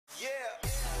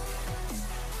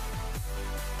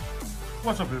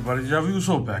What's up, everybody?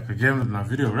 lvusoscratcher back again with another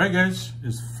video. Right, guys,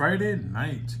 it's Friday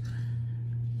night.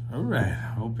 All right,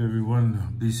 I hope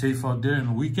everyone be safe out there in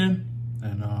the weekend,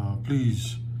 and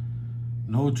please,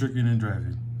 no drinking and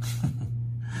driving. All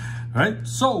right,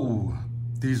 so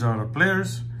these are the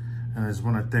players, and I just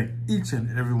want to thank each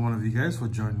and every one of you guys for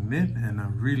joining in, and I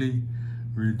really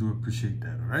do appreciate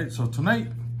that. All right, so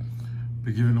tonight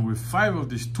we're giving away 5 of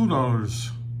these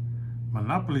 $2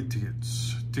 Monopoly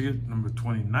tickets. Ticket number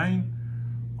 29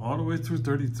 all the way through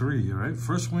 33. All right,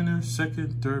 first winner,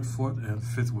 second, third, fourth, and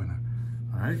fifth winner.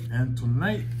 All right, and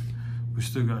tonight we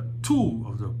still got 2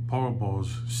 of the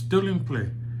Powerballs still in play,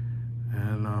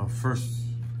 and first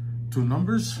 2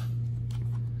 numbers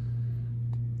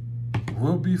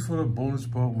will be for the bonus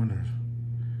ball winners.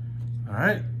 All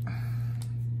right,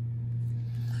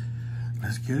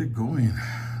 let's get it going.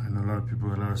 I know a lot of people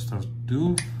got a lot of stuff to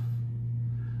do.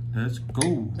 Let's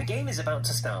go. The game is about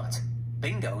to start.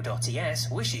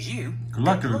 Bingo.es wishes you good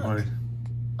luck, everybody.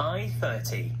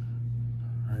 I-30.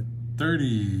 All right,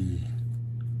 30.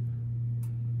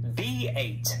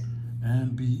 B8.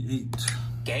 And B8.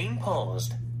 Game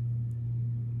paused.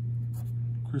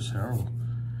 Chris Harrell.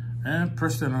 And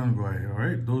Preston Onguay. All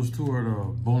right, those 2 are the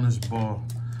bonus ball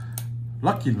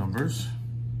lucky numbers.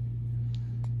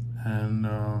 And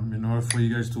in order for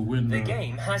you guys to win the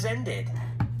game has ended.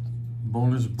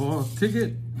 Bonus ball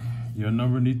ticket, your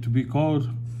number need to be called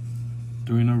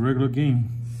during a regular game.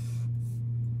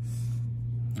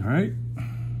 All right.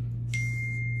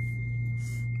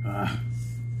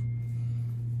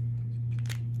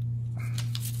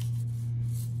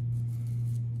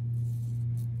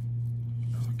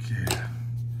 Okay.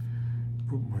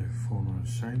 Put my phone on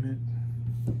silent.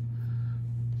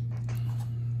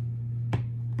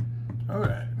 All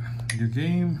right. Your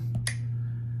game.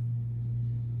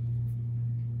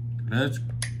 Let's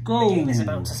go. The game is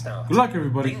about to start. Good luck,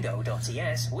 everybody.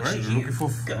 Bingo.es wishes We're you looking for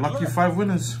good lucky luck. 5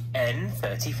 winners.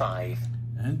 N35.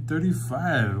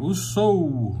 N35.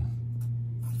 Uso.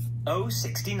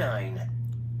 069.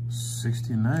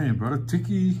 69. Brother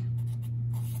Tiki.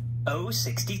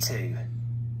 062.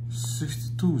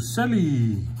 62.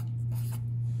 Sally.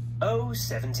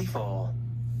 074.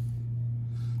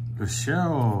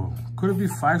 Michelle. Could it be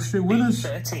 5 straight winners?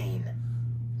 B13.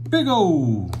 Big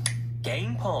O.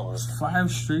 Game paused. 5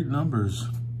 straight numbers.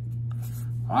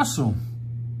 Awesome.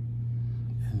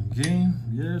 And game,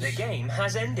 yes. The game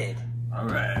has ended. All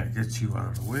right, get you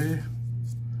out of the way.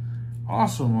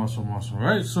 Awesome, awesome, awesome. All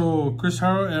right, so Chris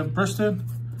Harrell and Preston,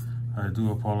 I do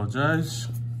apologize.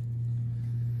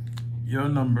 Your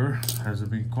number hasn't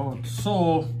been called,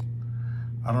 so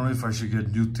I don't know if I should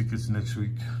get new tickets next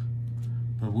week,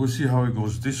 but we'll see how it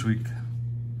goes this week.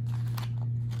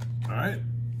 All right.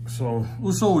 So,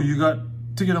 Uso, you got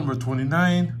ticket number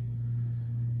 29.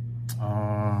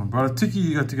 Brother Tiki,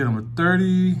 you got ticket number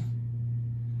 30.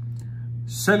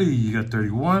 Sally, you got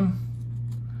 31.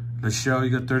 Michelle, you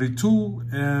got 32.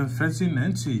 And Fancy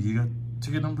Nancy, you got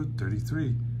ticket number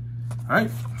 33. All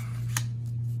right.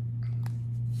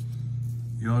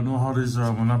 You all know how this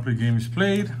Monopoly game is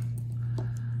played.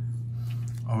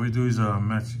 All we do is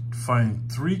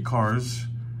find 3 cards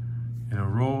in a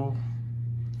row,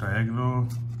 diagonal,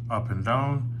 up and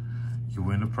down, you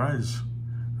win the prize.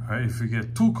 All right, if you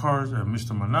get 2 cards and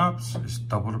Mr. Monops, it's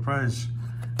double the prize.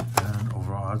 And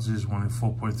overall odds is 1 in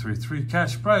 4.33.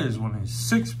 Cash prize 1 in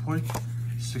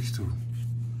 6.62.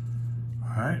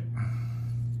 All right.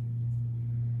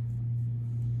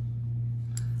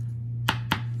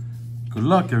 Good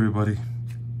luck, everybody.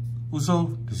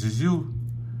 Uso, this is you.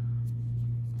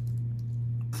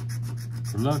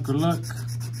 Good luck, good luck.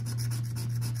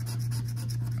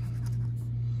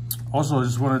 Also, I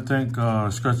just want to thank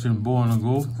Scratching Bow on the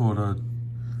Go for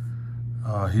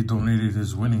the, he donated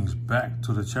his winnings back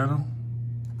to the channel.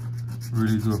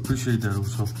 Really do appreciate that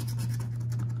also.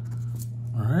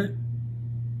 All right.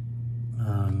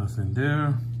 Nothing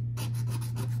there.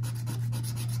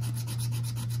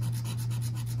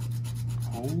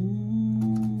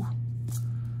 Oh.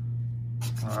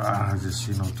 I just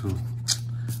see no 2.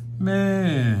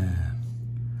 Man.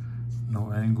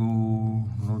 No angle,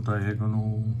 no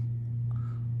diagonal.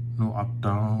 No up,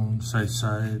 down, side,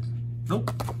 side. Nope.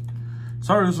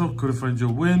 Sorry, also couldn't find your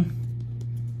win.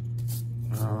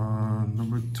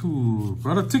 Number 2,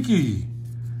 Brother Tiki.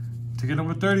 Ticket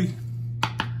number 30.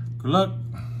 Good luck.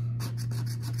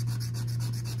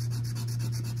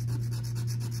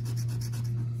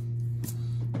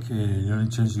 Okay, the only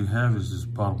chance you have is this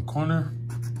bottom corner.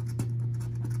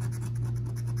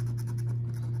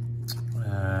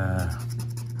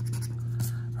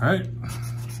 All right,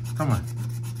 come on.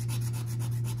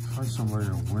 Find somebody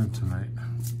to win tonight.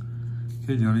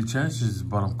 Okay, the only chance is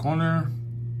bottom corner.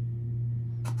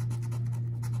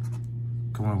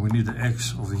 Come on, we need the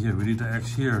X over here. We need the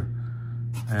X here.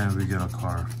 And we get a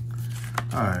car.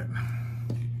 All right.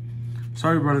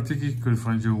 Sorry, brother Tiki, couldn't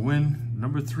find your win.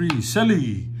 Number 3,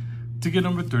 Sally. Ticket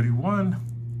number 31.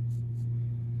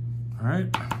 All right.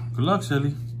 Good luck,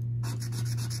 Sally.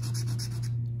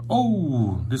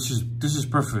 Oh, this is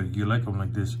perfect. You like them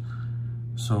like this.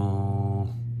 So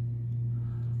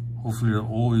hopefully the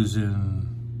O is in.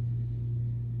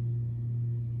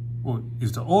 Well,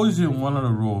 if the O is in one of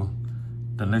the row,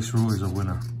 the next row is a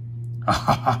winner.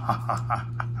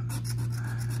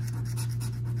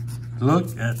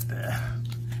 Look at that.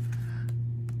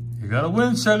 You gotta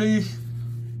win, Sally.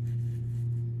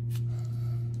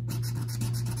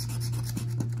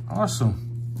 Awesome.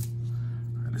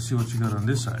 All right, let's see what you got on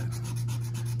this side.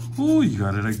 Ooh, you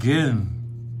got it again.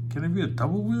 Can it be a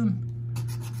double win?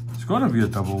 It's gonna be a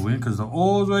double win because the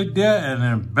O's right there and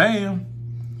then bam.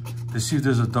 Let's see if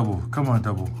there's a double. Come on,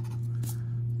 double.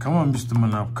 Come on, Mr.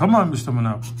 Manop. Come on, Mr.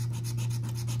 Manop.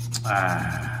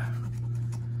 Ah.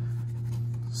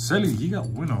 Sally, you got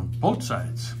win on both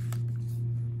sides.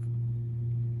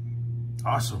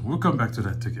 Awesome. We'll come back to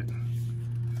that ticket.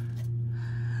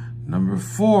 Number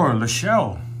 4,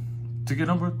 Lachelle. Ticket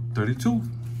number 32.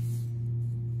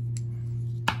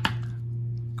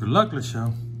 Good luck,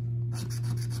 Lachelle.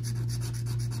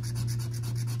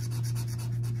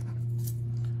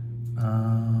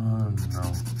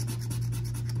 No.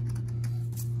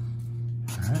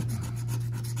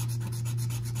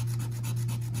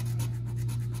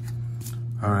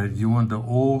 All right, you want the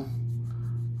O,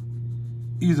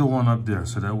 either one up there,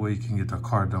 so that way you can get the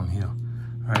car down here.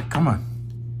 All right, come on.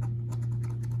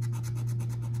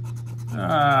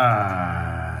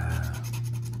 Ah.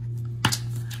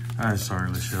 All right, sorry,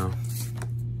 Lachelle.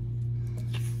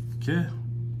 Okay.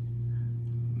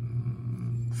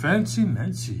 Fancy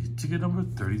Nancy, ticket number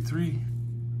 33.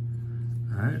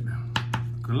 All right,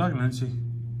 good luck, Nancy.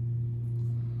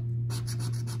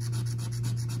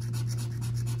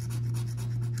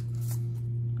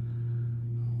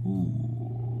 Ooh,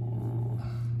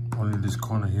 only this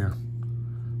corner here,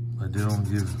 but they don't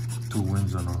give 2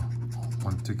 wins on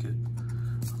one ticket.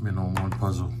 I mean, on one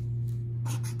puzzle.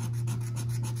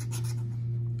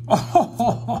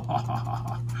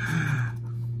 Oh,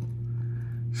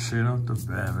 straight off the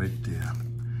bat right there.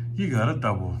 You got a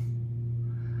double.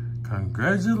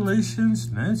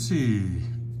 Congratulations, Nancy.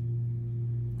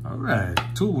 All right,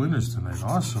 2 winners tonight.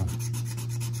 Awesome.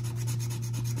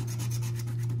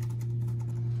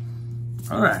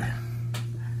 All right.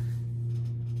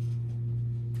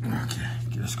 Okay,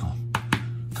 let's go.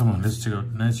 Come on, let's check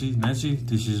out Nancy. Nancy,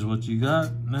 this is what you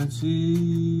got,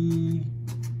 Nancy.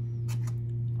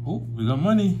 Oh, we got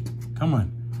money. Come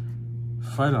on.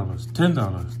 $5, $10,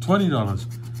 $20,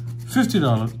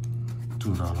 $50,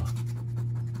 $2.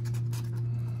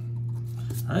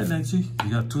 All right, Nancy,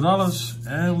 you got $2,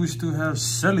 and we still have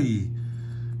Sally.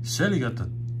 Sally got the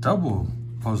double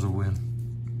puzzle win.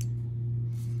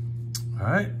 All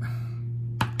right.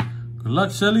 Good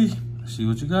luck, Sally. See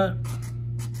what you got.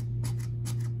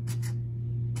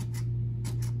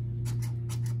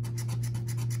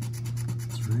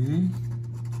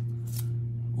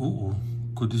 Uh-oh.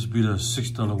 Could this be the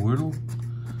 $6 Wordle?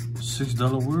 $6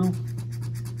 Wordle?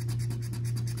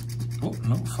 Oh,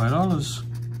 no, $5.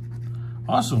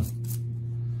 Awesome.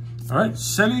 All right,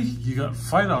 Sally, you got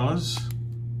 $5.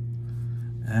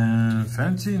 And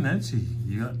Fancy Nancy,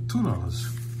 you got $2.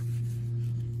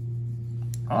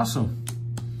 Awesome.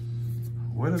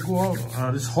 Way to go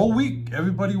out. This whole week,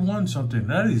 everybody won something.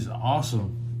 That is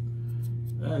awesome.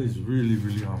 That is really,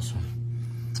 really awesome.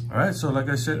 All right, so like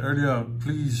I said earlier,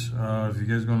 please, if you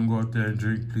guys gonna go out there and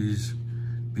drink, please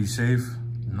be safe,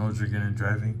 no drinking and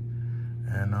driving,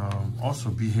 and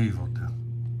also behave out there.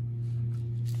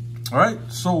 All right,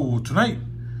 so tonight,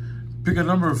 pick a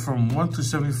number from 1 to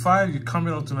 75. You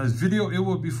comment on tonight's video. It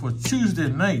will be for Tuesday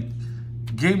night,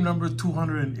 game number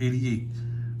 288.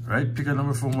 All right, pick a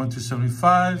number from 1 to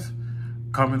 75.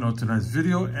 Comment on tonight's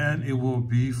video, and it will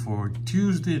be for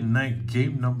Tuesday night,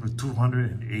 game number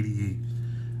 288.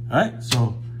 All right,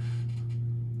 so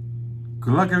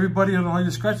good luck, everybody, on all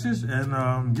your scratches,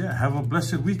 and yeah, have a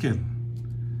blessed weekend.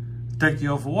 Thank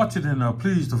you all for watching, and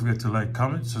please don't forget to like,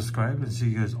 comment, subscribe, and see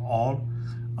you guys all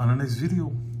on the next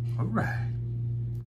video. All right.